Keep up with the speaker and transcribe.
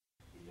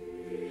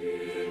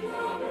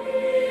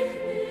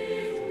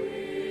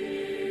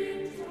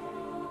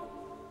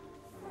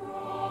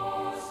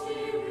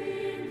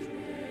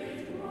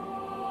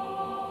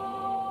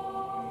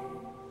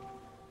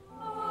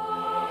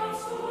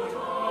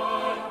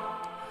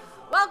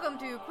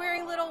Welcome to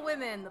Queering Little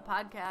Women, the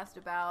podcast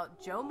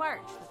about Joe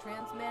March, the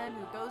trans man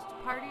who goes to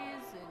parties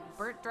in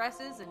burnt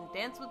dresses and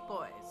dance with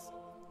boys.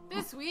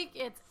 This week,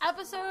 it's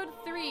episode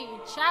 3,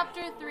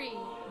 chapter 3,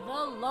 The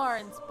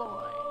Lawrence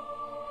Boy.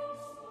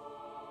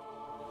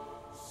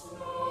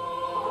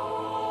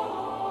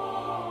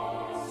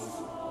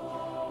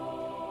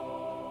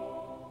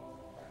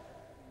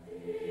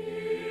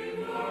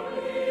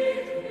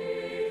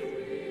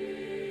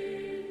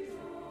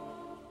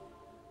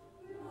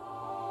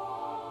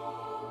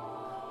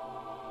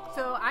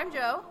 So, I'm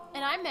Joe.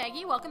 And I'm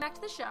Maggie. Welcome back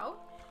to the show.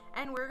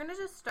 And we're going to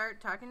just start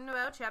talking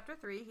about chapter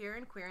 3 here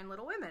in Queering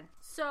Little Women.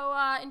 So,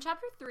 in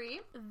chapter 3,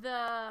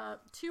 the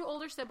two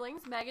older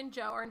siblings, Meg and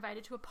Joe, are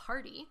invited to a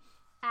party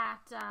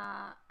at,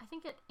 I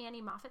think at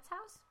Annie Moffat's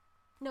house?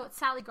 No, it's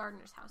Sally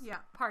Gardner's house. Yeah.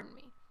 Pardon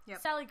me.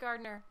 Yep. Sally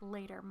Gardner,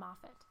 later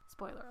Moffat.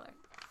 Spoiler alert.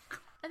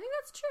 I think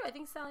that's true. I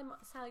think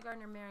Sally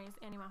Gardner marries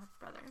Annie Moffat's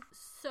brother.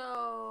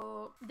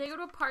 So, they go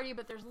to a party,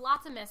 but there's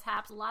lots of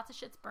mishaps, lots of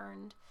shit's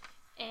burned.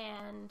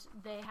 And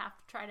they have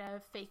to try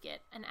to fake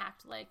it and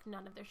act like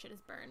none of their shit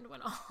is burned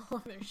when all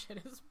of their shit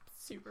is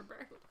super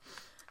burned.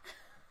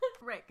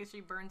 Right, because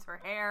she burns her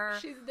hair,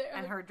 She's there,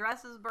 and her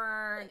dress is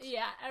burnt.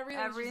 Yeah,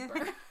 everything's just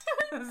burnt.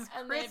 And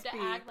they have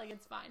to act like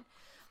it's fine.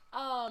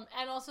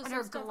 And also, and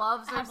her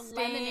gloves are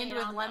stained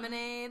with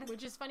lemonade.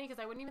 Which is funny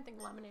because I wouldn't even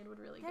think lemonade would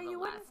really give you a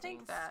wouldn't lasting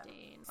think that.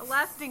 stain. A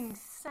lasting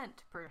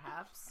scent,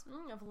 perhaps.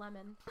 Of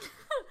lemon.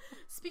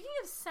 Speaking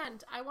of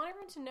scent, I want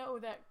everyone to know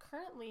that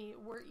currently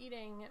we're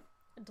eating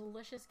a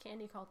delicious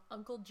candy called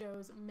Uncle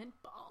Joe's Mint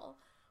Ball,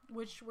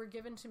 which were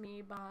given to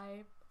me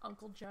by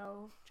Uncle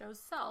Joe's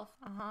self.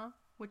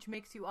 Which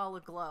makes you all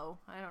aglow.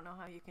 I don't know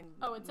how you can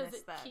it says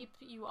miss it that. keep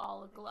you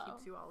all aglow. It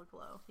keeps you all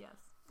aglow, yes.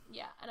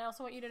 Yeah, and I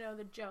also want you to know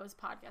that Joe is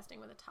podcasting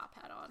with a top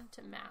hat on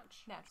to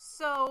match.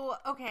 So,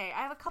 okay,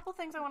 I have a couple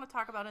things I want to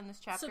talk about in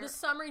this chapter. So the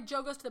summary,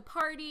 Joe goes to the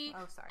party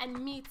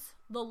and meets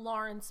the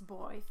Lawrence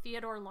boy,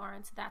 Theodore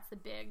Lawrence. That's the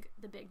big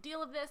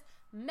deal of this.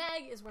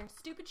 Meg is wearing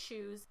stupid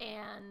shoes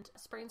and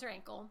sprains her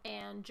ankle,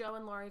 and Joe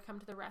and Laurie come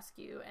to the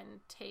rescue and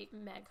take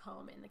Meg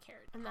home in the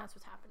carriage. And that's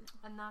what's happened.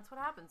 And that's what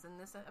happens in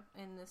this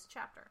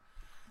chapter.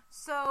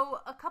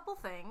 So, a couple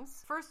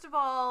things. First of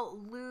all,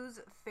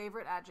 Lou's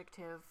favorite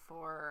adjective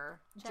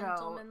for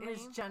Joe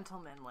is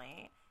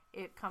gentlemanly.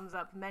 It comes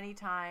up many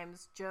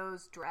times.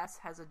 Joe's dress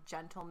has a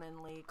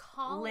gentlemanly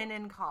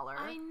linen collar.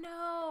 I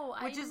know.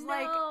 Which is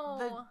like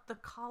the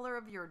collar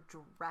of your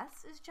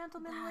dress is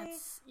gentlemanly.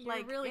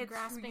 You're really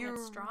grasping at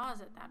straws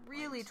at that point.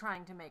 Really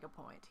trying to make a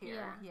point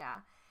here. Yeah.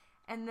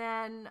 And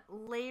then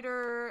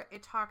later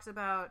it talks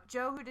about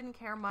Joe, who didn't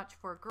care much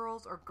for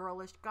girls or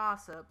girlish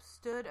gossip,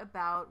 stood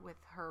about with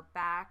her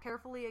back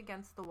carefully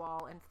against the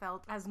wall and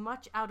felt as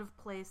much out of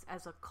place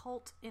as a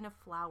colt in a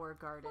flower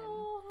garden.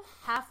 Oh.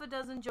 Half a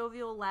dozen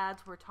jovial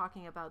lads were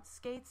talking about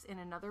skates in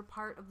another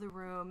part of the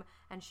room,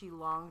 and she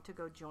longed to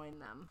go join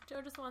them.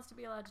 Joe just wants to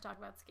be allowed to talk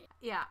about skates.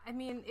 Yeah, I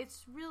mean,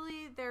 it's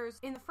really,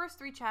 in the first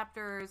 3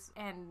 chapters,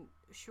 and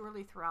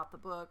surely throughout the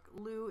book,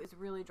 Lou is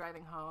really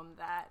driving home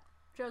that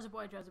Joe's a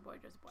boy, Joe's a boy,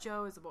 Joe's a boy.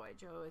 Joe is a boy.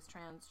 Joe is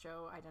trans.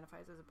 Joe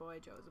identifies as a boy.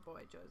 Joe is a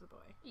boy. Joe is a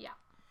boy. Yeah.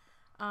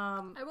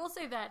 I will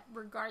say that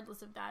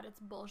regardless of that, it's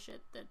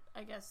bullshit that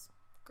I guess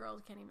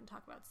girls can't even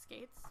talk about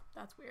skates.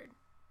 That's weird.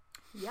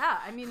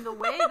 Yeah, I mean, the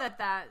way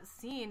that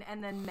scene,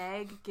 and then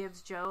Meg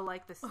gives Joe,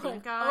 like, the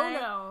stink eye. Oh,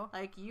 no.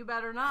 Like, you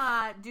better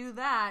not do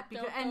that.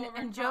 Because,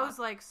 and Joe's,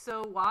 like,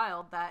 so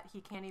wild that he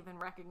can't even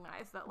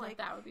recognize that, like,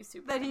 that would be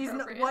super that he's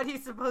what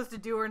he's supposed to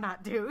do or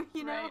not do,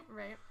 you know?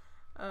 Right.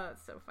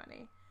 It's so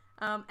funny.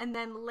 And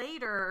then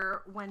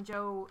later, when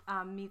Joe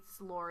meets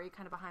Laurie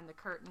kind of behind the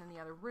curtain in the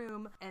other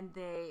room, and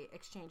they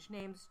exchange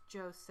names,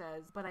 Joe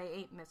says, "But I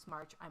ain't Miss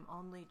March, I'm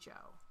only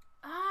Joe."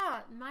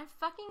 My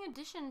fucking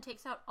edition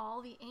takes out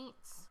all the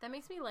ain'ts. That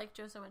makes me like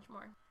Joe so much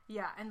more.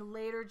 Yeah, and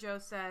later Joe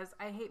says,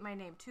 "I hate my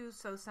name too,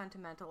 so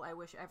sentimental. I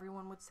wish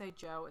everyone would say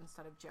Joe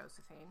instead of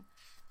Josephine."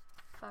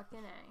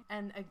 Fucking A.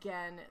 And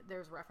again,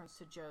 there's reference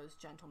to Joe's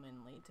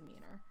gentlemanly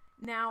demeanor.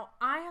 Now,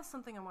 I have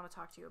something I want to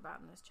talk to you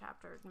about in this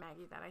chapter,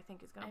 Maggie, that I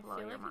think is going to blow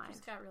your mind. You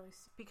just got really...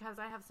 Because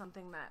I have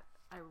something that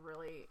I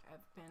really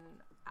have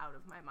been out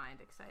of my mind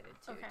excited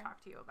to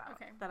talk to you about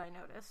that I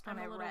noticed when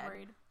I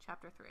read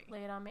chapter 3.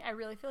 Lay it on me. I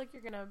really feel like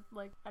you're going to,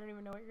 like, I don't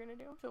even know what you're going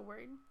to do. I'm so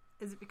worried.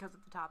 Is it because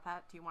of the top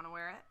hat? Do you want to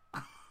wear it?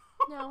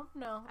 No.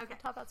 Okay. The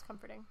top hat's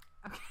comforting.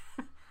 Okay.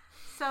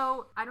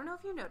 So, I don't know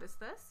if you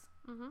noticed this.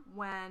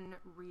 When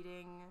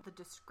reading the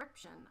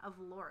description of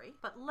Laurie,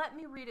 but let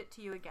me read it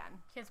to you again.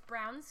 He has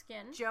brown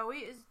skin. Joey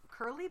is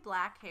curly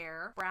black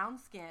hair, brown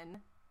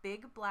skin,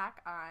 big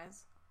black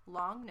eyes,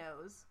 long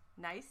nose,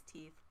 nice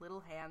teeth, little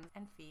hands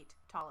and feet,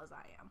 tall as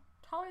I am.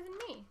 Taller than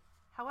me.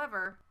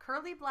 However,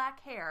 curly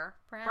black hair,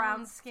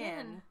 brown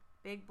skin,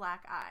 big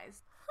black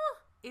eyes.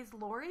 Is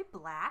Laurie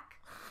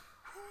black?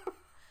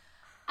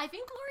 I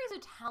think Laurie's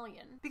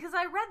Italian. Because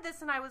I read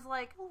this and I was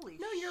like, holy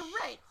shit. No, you're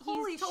right.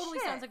 Holy he totally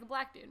shit. sounds like a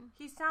black dude.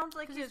 He sounds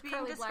like he's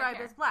being described black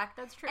as black.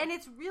 That's true. And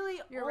it's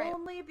really you're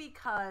only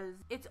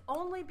because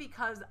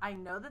I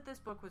know that this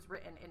book was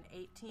written in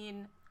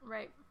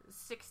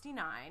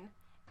 1869.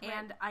 Right.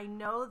 And I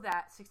know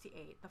that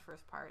 68, the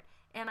first part,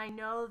 and I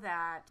know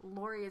that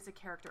Laurie is a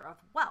character of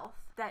wealth,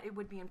 that it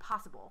would be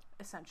impossible,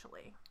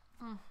 essentially.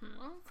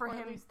 For him,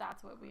 at least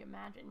that's what we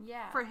imagine.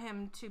 Yeah. For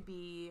him to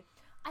be...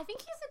 I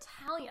think he's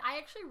Italian. I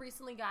actually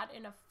recently got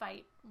in a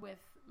fight with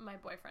my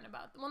boyfriend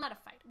about... Well, not a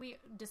fight. We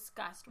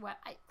discussed what...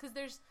 Because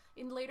there's...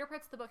 In later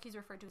parts of the book, he's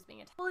referred to as being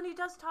Italian. Well, and he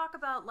does talk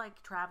about,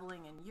 like,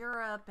 traveling in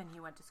Europe, and he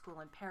went to school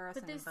in Paris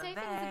and in Beauvais. But they say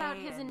things about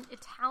his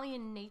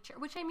Italian nature,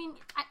 which, I mean...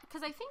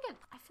 Because I think...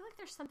 I feel like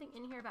there's something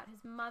in here about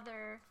his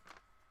mother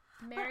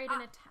married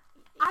an Italian...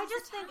 I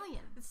just think...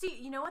 See,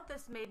 you know what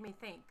this made me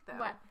think, though?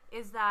 What?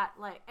 Is that,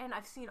 like... And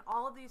I've seen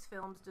all of these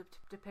films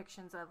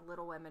depictions of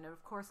Little Women, and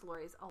of course,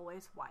 Laurie's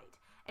always white.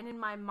 And in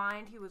my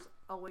mind, he was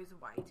always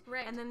white.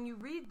 Right. And then you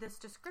read this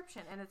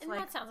description, and it's and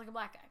like... that sounds like a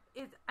black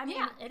guy. I mean,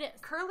 yeah, it is.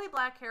 Curly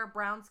black hair,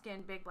 brown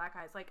skin, big black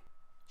eyes. Like...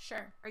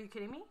 Sure. Are you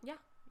kidding me? Yeah.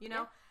 You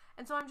know? Yeah.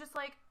 And so I'm just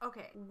like,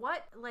 okay,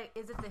 what, like,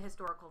 is it the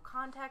historical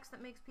context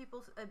that makes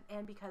people...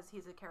 And because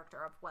he's a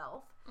character of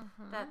wealth,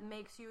 that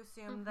makes you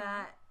assume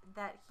that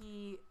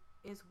he...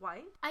 is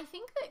white? I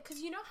think that,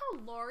 because you know how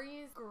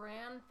Laurie's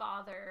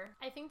grandfather,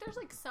 I think there's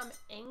like some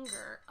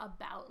anger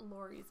about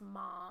Laurie's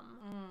mom,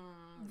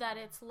 that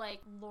it's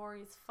like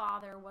Laurie's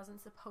father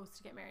wasn't supposed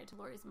to get married to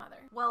Laurie's mother.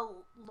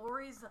 Well,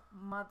 Laurie's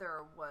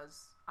mother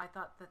was, I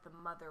thought that the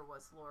mother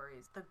was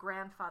Laurie's. The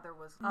grandfather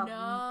was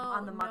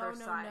on the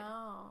mother's side.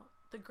 No.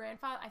 The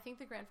grandfather, I think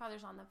the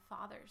grandfather's on the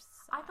father's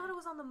side. I thought it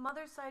was on the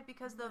mother's side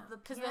because of the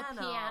piano. Because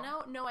the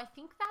piano? No, I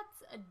think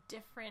that's a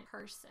different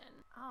person.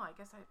 Oh, I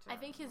guess I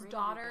think his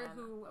daughter,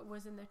 who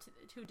was in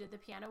who did the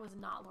piano, was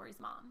not Laurie's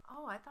mom.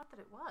 Oh, I thought that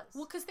it was.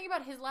 Well, because think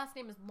about it, his last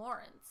name is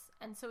Lawrence,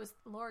 and so is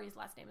Laurie's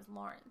last name is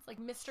Lawrence, like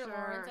Mr.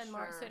 Lawrence and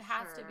Lawrence. So it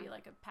has to be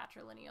like a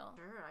patrilineal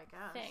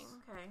thing.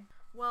 Okay.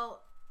 Well.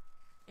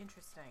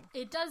 Interesting.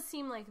 It does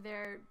seem like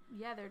they're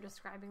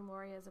describing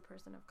Laurie as a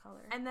person of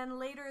color. And then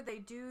later they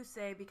do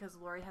say, because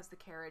Laurie has the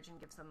carriage and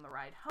gives them the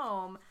ride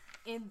home,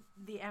 in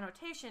the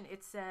annotation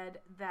it said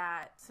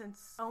that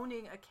since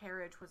owning a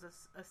carriage was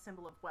a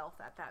symbol of wealth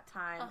at that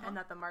time, and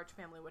that the March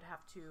family would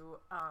have to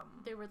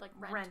they would like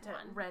rent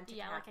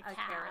like a cab,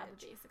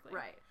 carriage, basically.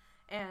 Right.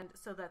 And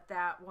so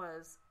that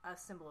was a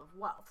symbol of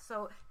wealth.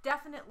 So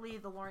definitely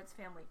the Lawrence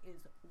family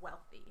is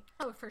wealthy.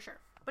 Oh, for sure.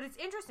 But it's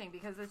interesting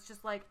because it's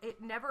just like, it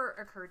never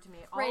occurred to me.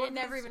 It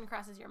never even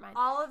crosses your mind.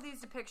 All of these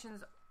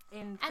depictions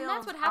in films and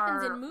that's what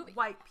happens are in movies.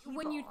 White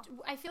people.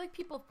 I feel like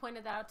people have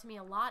pointed that out to me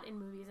a lot in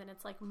movies, and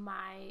it's like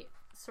my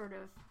sort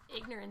of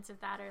ignorance of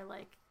that, or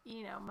like,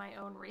 you know, my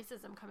own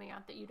racism coming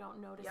out that you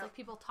don't notice. Like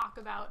people talk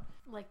about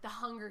like the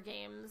Hunger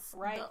Games,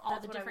 right? All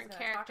the different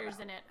characters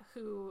in it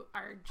who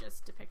are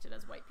just depicted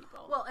as white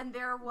people. Well, and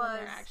they're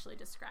actually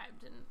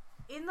described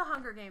in the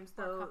Hunger Games,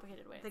 though,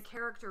 complicated ways. The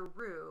character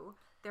Rue.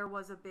 There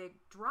was a big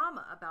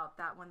drama about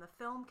that when the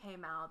film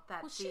came out.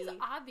 That she's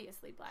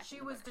obviously black.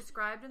 She was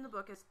described in the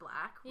book as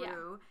black,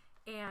 Rue,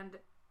 and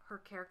her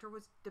character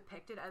was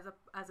depicted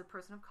as a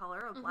person of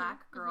color, a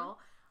black girl.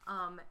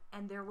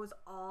 And there was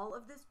all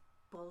of this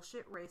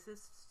bullshit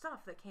racist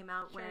stuff that came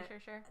out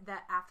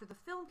that after the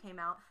film came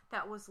out,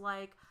 that was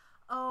like,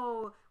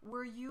 oh,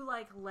 were you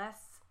like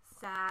less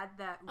sad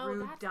that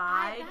Rue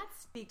died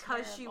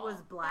because she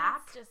was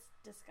black? That's just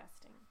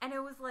disgusting. And it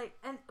was like,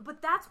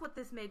 but that's what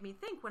this made me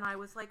think when I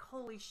was like,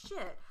 holy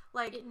shit!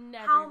 Like, it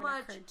never how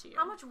occurred to you.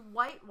 How much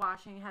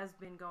whitewashing has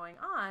been going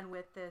on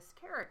with this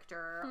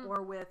character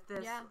or with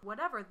this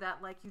whatever,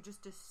 that like you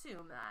just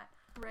assume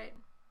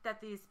that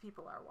these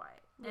people are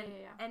white.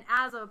 And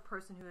as a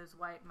person who is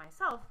white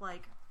myself,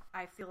 like,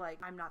 I feel like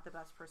I'm not the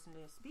best person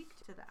to speak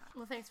to that.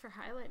 Well, thanks for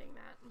highlighting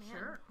that. Man.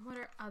 Sure. What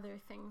are other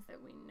things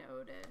that we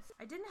noticed?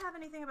 I didn't have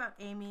anything about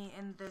Amy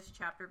in this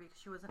chapter because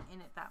she wasn't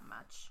in it that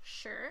much.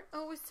 Sure.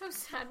 Oh, it was so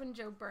sad when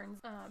Joe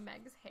burns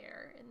Meg's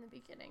hair in the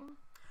beginning.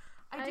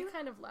 I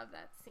kind of love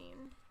that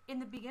scene. In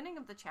the beginning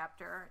of the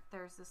chapter,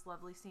 there's this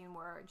lovely scene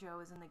where Joe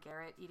is in the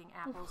garret eating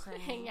apples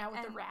and hanging out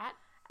with the rat.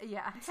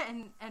 Yeah,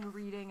 and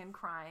reading and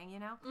crying, you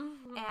know?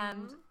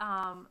 And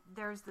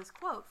there's this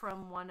quote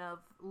from one of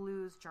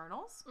Lou's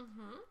journals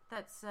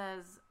that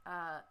says,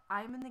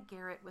 I'm in the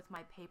garret with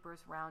my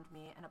papers round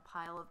me and a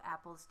pile of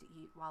apples to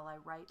eat while I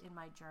write in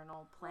my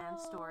journal, plan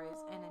stories,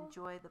 and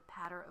enjoy the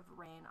patter of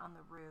rain on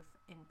the roof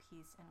in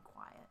peace and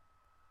quiet.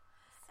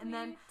 And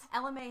then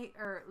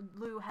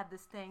Lou had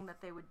this thing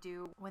that they would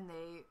do when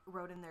they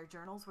wrote in their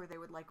journals where they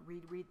would like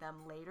read them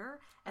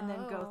later and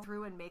then go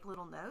through and make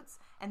little notes.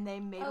 And they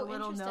made a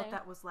little note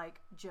that was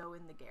like Joe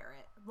in the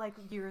garret, like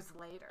years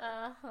later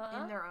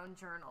in their own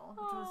journal,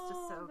 which was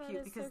just so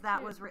cute because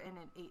that was written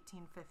in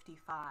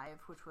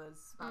 1855, which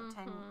was about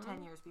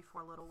 10 years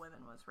before Little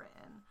Women was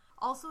written.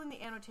 Also in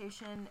the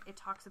annotation, it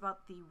talks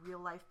about the real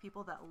life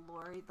people that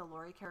the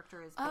Laurie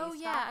character is based off of. Oh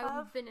yeah,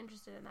 I've been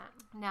interested in that.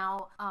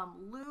 Now,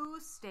 Lou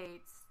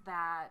states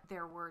that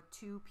there were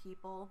two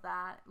people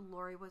that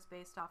Laurie was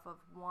based off of.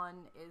 One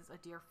is a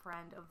dear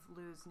friend of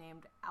Lou's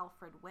named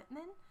Alfred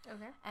Whitman.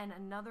 Okay. And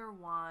another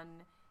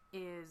one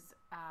is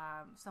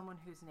someone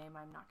whose name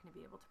I'm not going to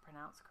be able to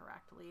pronounce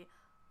correctly.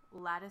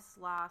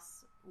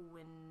 Ladislas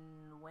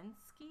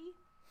Winwinski.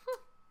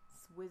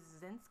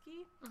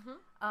 Swizinski,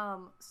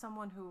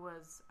 someone who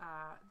was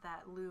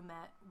that Lou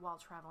met while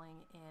traveling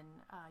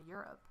in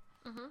Europe.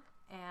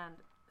 And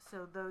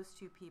so those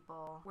two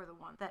people were the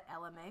ones that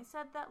LMA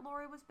said that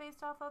Laurie was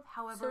based off of.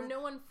 However, so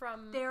no one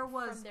from their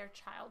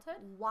childhood?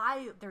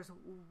 There's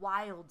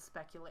wild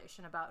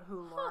speculation about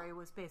who Laurie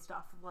was based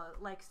off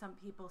of. Like, some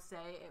people say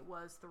it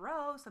was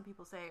Thoreau, some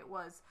people say it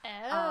was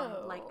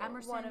like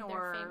Emerson, one of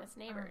their famous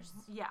neighbors.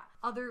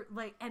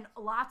 And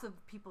lots of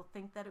people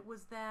think that it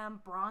was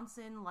them.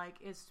 Bronson, like,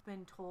 is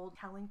been told,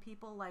 telling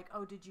people, like,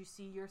 oh, did you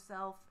see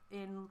yourself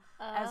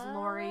as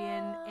Laurie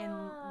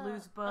in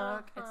Lou's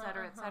book,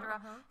 etc.,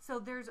 etc. So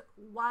there's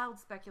wild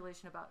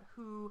speculation about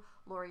who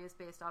Laurie is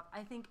based off.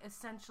 I think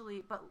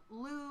essentially, but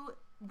Lou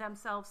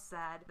themselves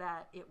said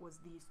that it was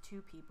these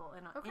two people,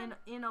 and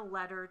in a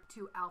letter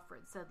to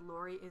Alfred said,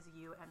 "Laurie is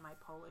you and my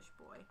Polish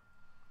boy."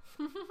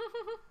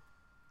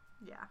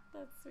 Yeah.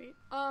 That's sweet.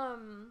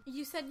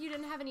 You said you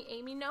didn't have any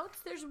Amy notes.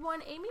 There's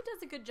one. Amy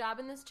does a good job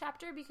in this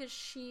chapter because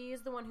she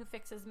is the one who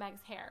fixes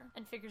Meg's hair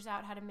and figures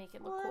out how to make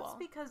it look cool. Well, it's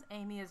because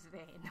Amy is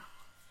vain.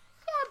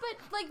 Yeah,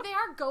 but, like, they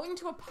are going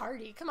to a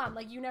party. Come on,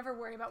 like, you never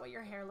worry about what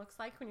your hair looks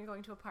like when you're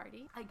going to a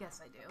party. I guess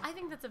I do. I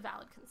think that's a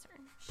valid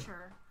concern.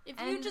 Sure. If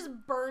you just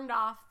burned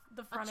off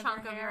the front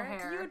of your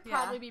hair, you would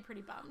probably be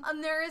pretty bummed.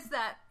 There is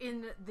that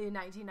in the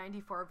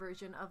 1994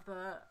 version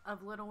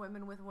of Little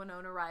Women with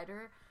Winona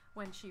Ryder.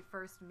 When she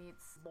first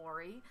meets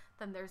Laurie,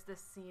 then there's this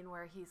scene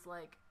where he's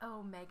like,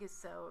 oh, Meg is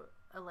so,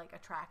 like,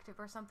 attractive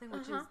or something,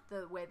 which is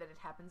the way that it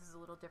happens is a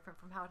little different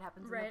from how it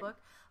happens in the book.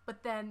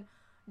 But then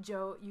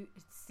Joe, it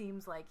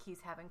seems like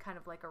he's having kind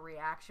of like a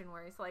reaction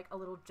where he's like a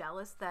little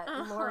jealous that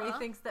Laurie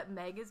thinks that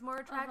Meg is more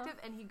attractive,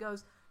 and he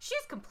goes,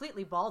 she's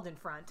completely bald in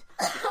front.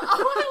 Oh,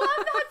 I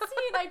love that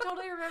scene. I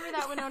totally remember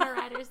that Winona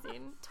Ryder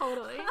scene.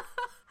 Totally.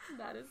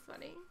 That is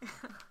funny.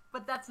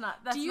 But that's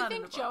not Do you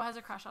think Joe has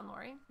a crush on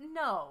Laurie?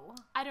 No.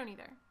 I don't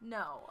either.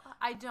 No,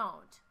 I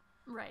don't.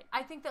 Right.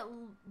 I think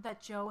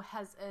that Joe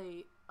has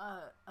a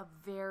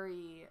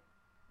very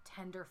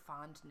tender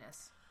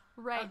fondness.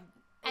 Right.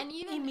 And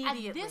even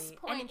at this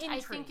point, I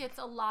think it's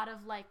a lot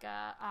of like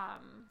a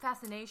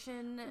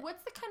fascination.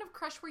 What's the kind of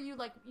crush where you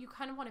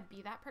kind of want to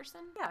be that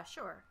person? Yeah,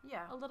 sure.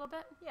 Yeah. A little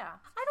bit? Yeah.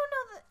 I don't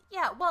know that.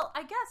 Yeah, well,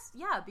 I guess,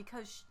 yeah,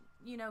 because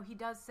he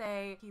does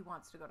say he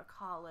wants to go to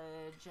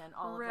college and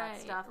all of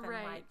that stuff,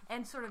 and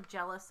and sort of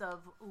jealous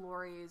of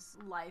Laurie's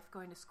life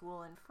going to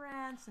school in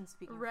France and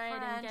speaking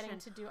French, and getting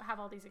to have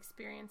all these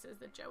experiences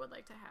that Joe would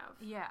like to have.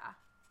 Yeah.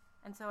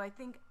 And so I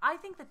think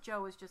that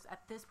Joe is just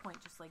at this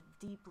point just like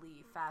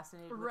deeply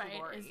fascinated with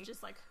Laurie. It's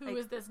just like, who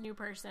is this new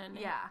person?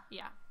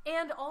 Yeah.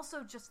 And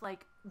also just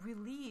like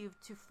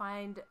relieved to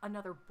find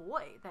another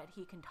boy that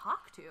he can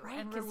talk to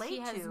and relate he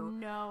has to.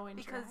 No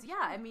interaction.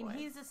 Because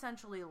he's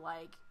essentially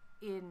like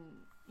in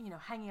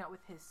hanging out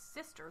with his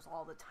sisters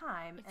all the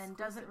time and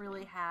doesn't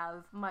really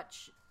have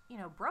much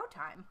bro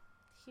time.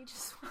 He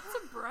just wants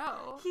a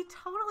bro. He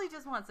totally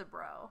just wants a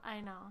bro. I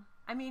know.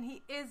 I mean,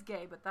 he is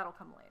gay, but that'll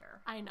come later.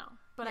 I know.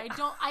 But I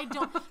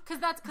don't,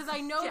 because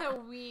I know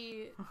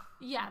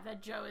that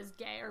that Joe is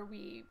gay,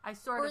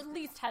 or at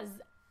least has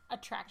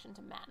attraction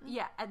to men.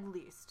 Yeah, at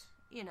least.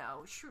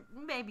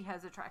 Maybe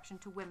has attraction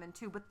to women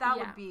too, but that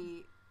would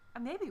be,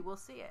 maybe we'll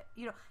see it.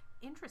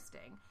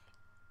 Interesting.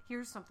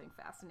 Here's something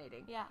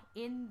fascinating. Yeah.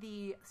 In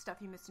the Stuff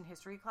You Missed in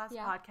History Class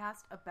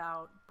podcast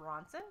about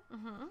Bronson,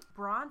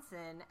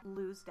 Bronson,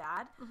 Lou's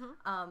dad,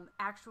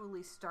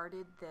 actually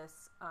started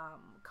this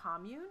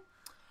commune.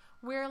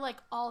 Where, like,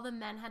 all the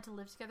men had to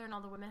live together and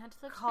all the women had to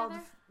live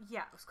together?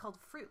 Yeah, it was called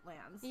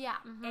Fruitlands. Yeah.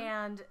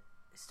 And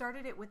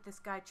started it with this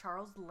guy,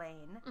 Charles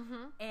Lane.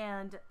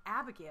 And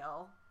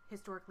Abigail,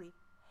 historically,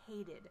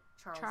 hated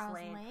Charles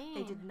Lane.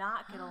 They did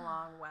not get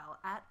along well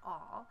at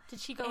all.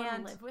 Did she go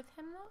and live with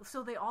him, though?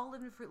 So they all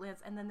lived in Fruitlands,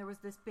 and then there was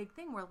this big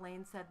thing where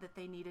Lane said that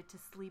they needed to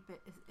sleep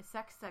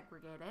sex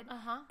segregated.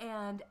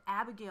 And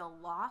Abigail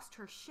lost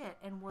her shit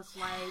and was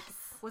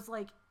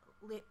like,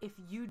 if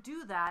you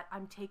do that,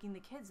 I'm taking the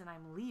kids and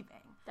I'm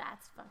leaving.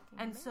 That's fucking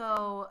And amazing.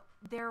 So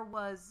there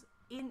was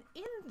in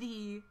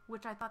the,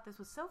 which I thought this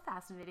was so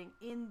fascinating,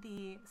 in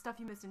the Stuff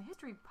You Missed in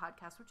History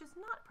podcast, which is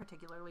not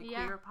particularly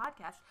queer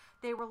podcast,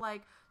 they were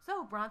like,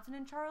 so Bronson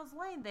and Charles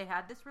Lane, they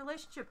had this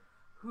relationship.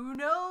 Who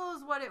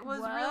knows what it was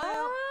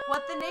really,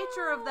 what the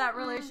nature of that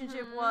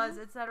relationship was,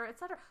 et cetera, et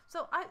cetera.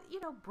 So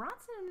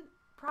Bronson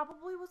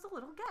probably was a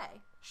little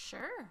gay.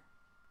 Sure.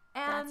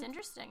 And that's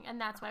interesting.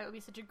 And that's why it would be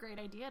such a great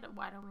idea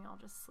why don't we all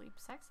just sleep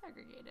sex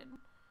segregated?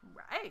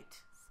 Right.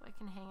 So I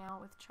can hang out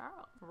with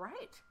Charles.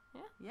 Right.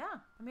 Yeah. Yeah.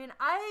 I mean,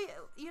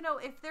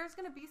 if there's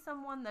going to be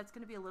someone that's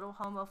going to be a little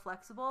homo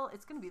flexible,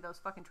 it's going to be those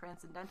fucking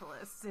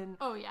transcendentalists in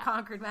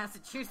Concord,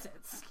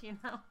 Massachusetts.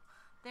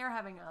 They're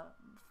having a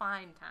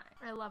fine time.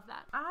 I love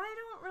that. I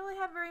don't really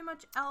have very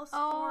much else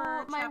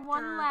for my chapter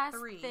one last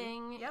 3.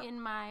 thing in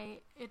my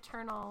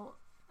eternal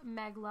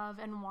Meg love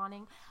and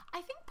wanting.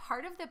 I think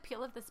part of the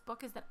appeal of this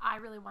book is that I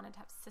really wanted to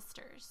have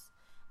sisters.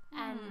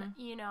 And,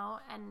 you know,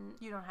 and...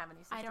 You don't have any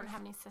sisters? I don't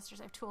have any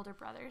sisters. I have 2 older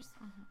brothers.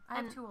 I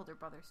have 2 older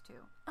brothers, too.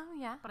 Oh,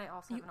 yeah? But I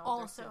also have an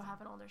older sister. You also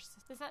have an older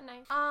sister. Is that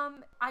nice?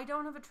 I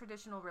don't have a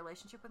traditional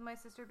relationship with my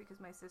sister because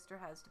my sister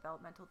has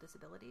developmental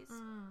disabilities.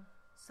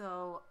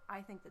 So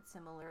I think that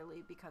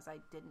similarly, because I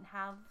didn't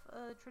have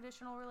a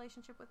traditional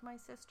relationship with my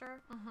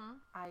sister,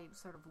 I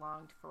sort of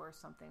longed for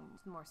something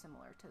more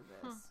similar to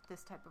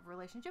this type of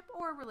relationship,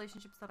 or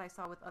relationships that I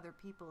saw with other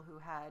people who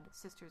had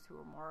sisters who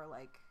were more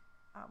like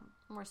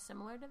more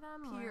similar to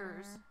them,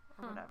 peers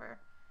or whatever.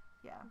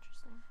 Yeah.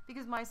 Interesting.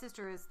 Because my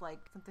sister is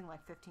like something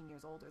like 15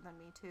 years older than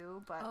me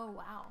too, but oh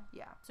wow.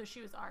 Yeah. So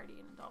she was already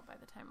an adult by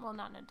the time, well,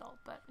 not an adult,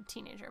 but a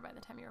teenager by the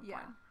time you were born.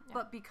 Yeah.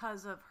 But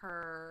because of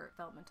her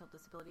developmental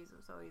disabilities, it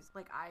was always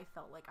like I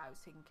felt like I was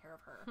taking care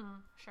of her.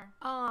 Sure.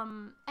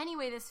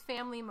 Anyway, this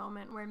family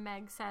moment where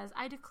Meg says,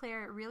 "I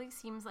declare it really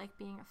seems like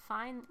being a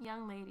fine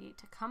young lady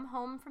to come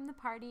home from the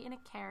party in a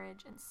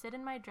carriage and sit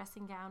in my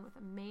dressing gown with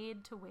a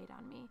maid to wait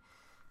on me,"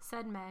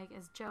 said Meg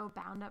as Jo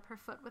bound up her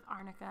foot with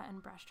arnica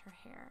and brushed her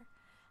hair.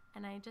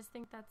 And I just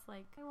think that's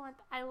like,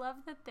 I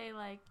love that they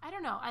like, I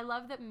don't know, I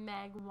love that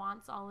Meg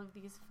wants all of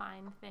these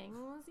fine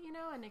things, you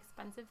know, and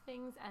expensive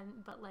things,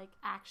 but like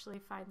actually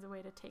finds a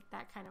way to take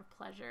that kind of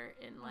pleasure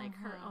in like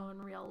her own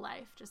real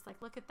life. Just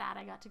like, look at that,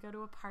 I got to go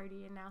to a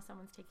party and now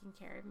someone's taking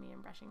care of me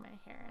and brushing my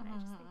hair, and I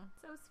just think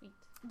it's so sweet.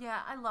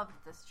 Yeah, I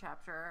loved this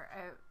chapter.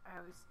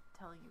 I was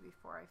telling you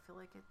before, I feel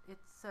like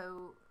it's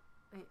so...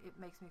 It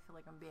makes me feel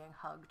like I'm being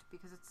hugged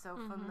because it's so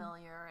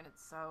familiar, and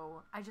it's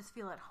so... I just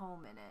feel at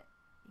home in it,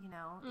 you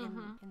know,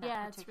 in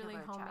that particular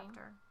it's really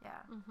chapter.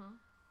 Yeah.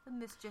 The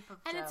mischief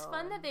of and Jo. It's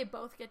fun that they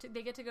both get to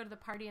go to the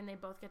party, and they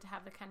both get to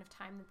have the kind of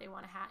time that they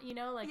want to have, you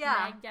know, like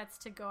Meg gets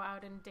to go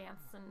out and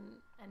dance and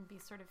be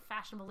sort of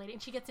fashionable lady,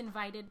 and she gets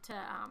invited to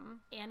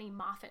Annie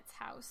Moffat's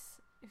house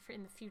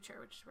in the future,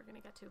 which we're going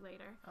to get to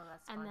later. Oh,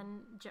 that's fun. And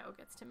then Jo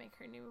gets to make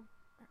her new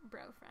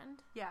bro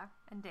friend. Yeah,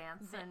 and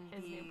dance and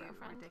his be new bro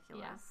friend.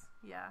 Ridiculous.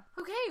 Yeah.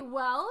 Okay,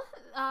 well,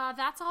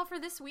 that's all for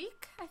this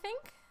week, I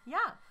think.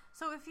 Yeah.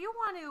 So if you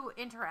want to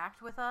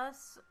interact with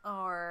us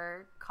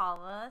or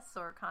call us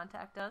or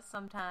contact us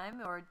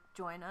sometime or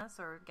join us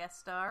or guest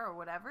star or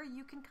whatever,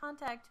 you can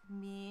contact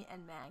me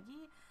and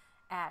Maggie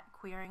at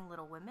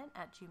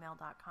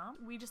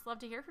queeringlittlewomen@gmail.com. We just love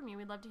to hear from you.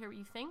 We'd love to hear what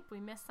you think. We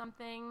missed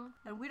something.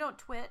 And we don't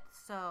twit,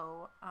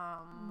 so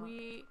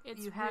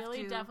it's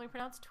really definitely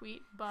pronounced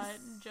tweet, but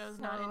Jo's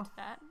not into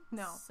that.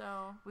 No.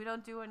 So we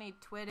don't do any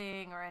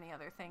twitting or any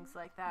other things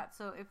like that.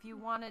 So if you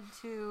wanted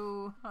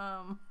to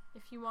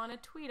if you want to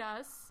tweet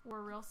us,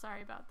 we're real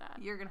sorry about that.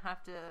 You're going to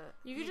have to...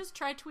 You could just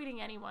try tweeting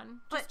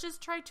anyone.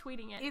 Just try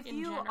tweeting it if in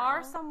you general.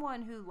 are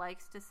someone who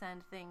likes to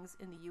send things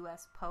in the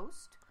U.S.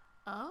 Post...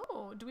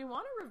 Oh, do we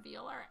want to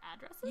reveal our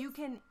addresses? You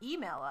can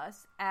email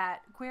us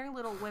at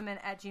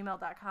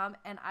queeringlittlewomen@gmail.com,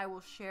 and I will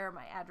share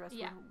my address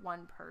with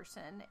one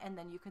person, and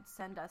then you could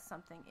send us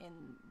something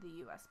in the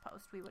U.S.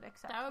 Post. We would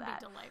accept that. That would be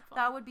delightful.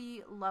 That would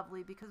be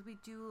lovely, because we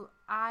do...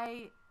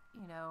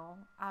 You know,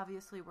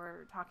 obviously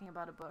we're talking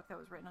about a book that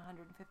was written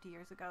 150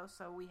 years ago,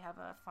 so we have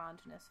a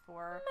fondness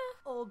for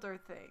older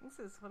things,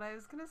 is what I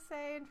was going to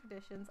say, and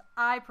traditions.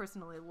 I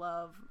personally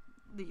love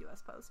the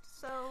U.S.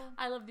 Post, so...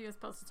 I love the U.S.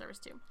 Postal Service,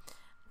 too.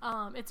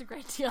 It's a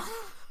great deal.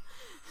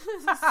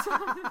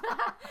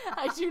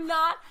 I do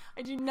not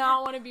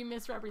want to be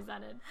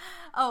misrepresented.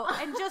 Oh,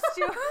 and just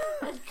to...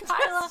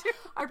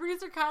 Our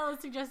producer Kyla is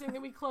suggesting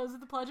that we close with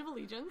the Pledge of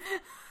Allegiance.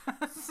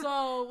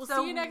 So we'll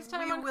see you next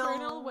time on Queer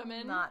Little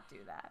Women. Not do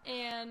that.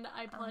 And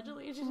I pledge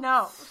allegiance.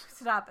 No,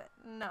 stop it.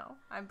 No,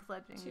 I'm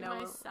pledging to no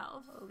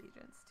myself.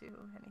 Allegiance to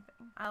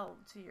anything.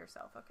 To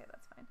yourself. Okay,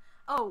 that's fine.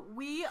 Oh,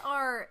 we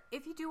are...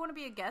 If you do want to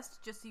be a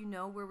guest, just so you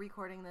know, we're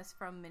recording this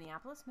from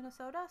Minneapolis,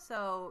 Minnesota,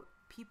 so...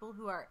 people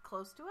who are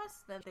close to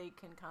us, then they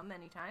can come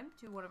anytime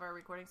to one of our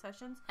recording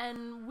sessions.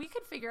 And we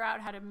could figure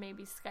out how to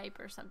maybe Skype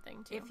or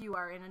something, too. If you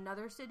are in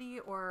another city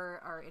or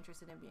are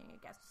interested in being a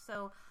guest.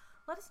 So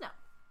let us know.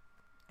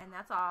 And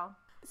that's all.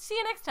 See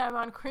you next time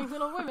on Queering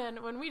Little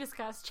Women when we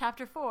discuss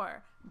Chapter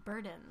 4,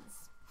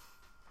 Burdens.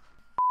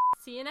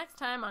 See you next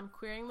time on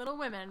Queering Little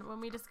Women when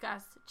we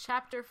discuss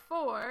Chapter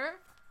 4...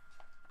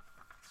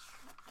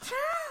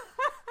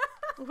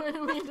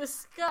 when we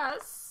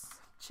discuss...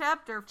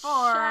 Chapter 4.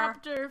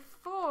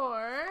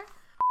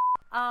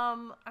 I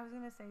was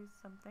going to say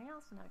something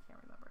else, and I can't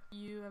remember.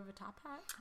 You have a top hat?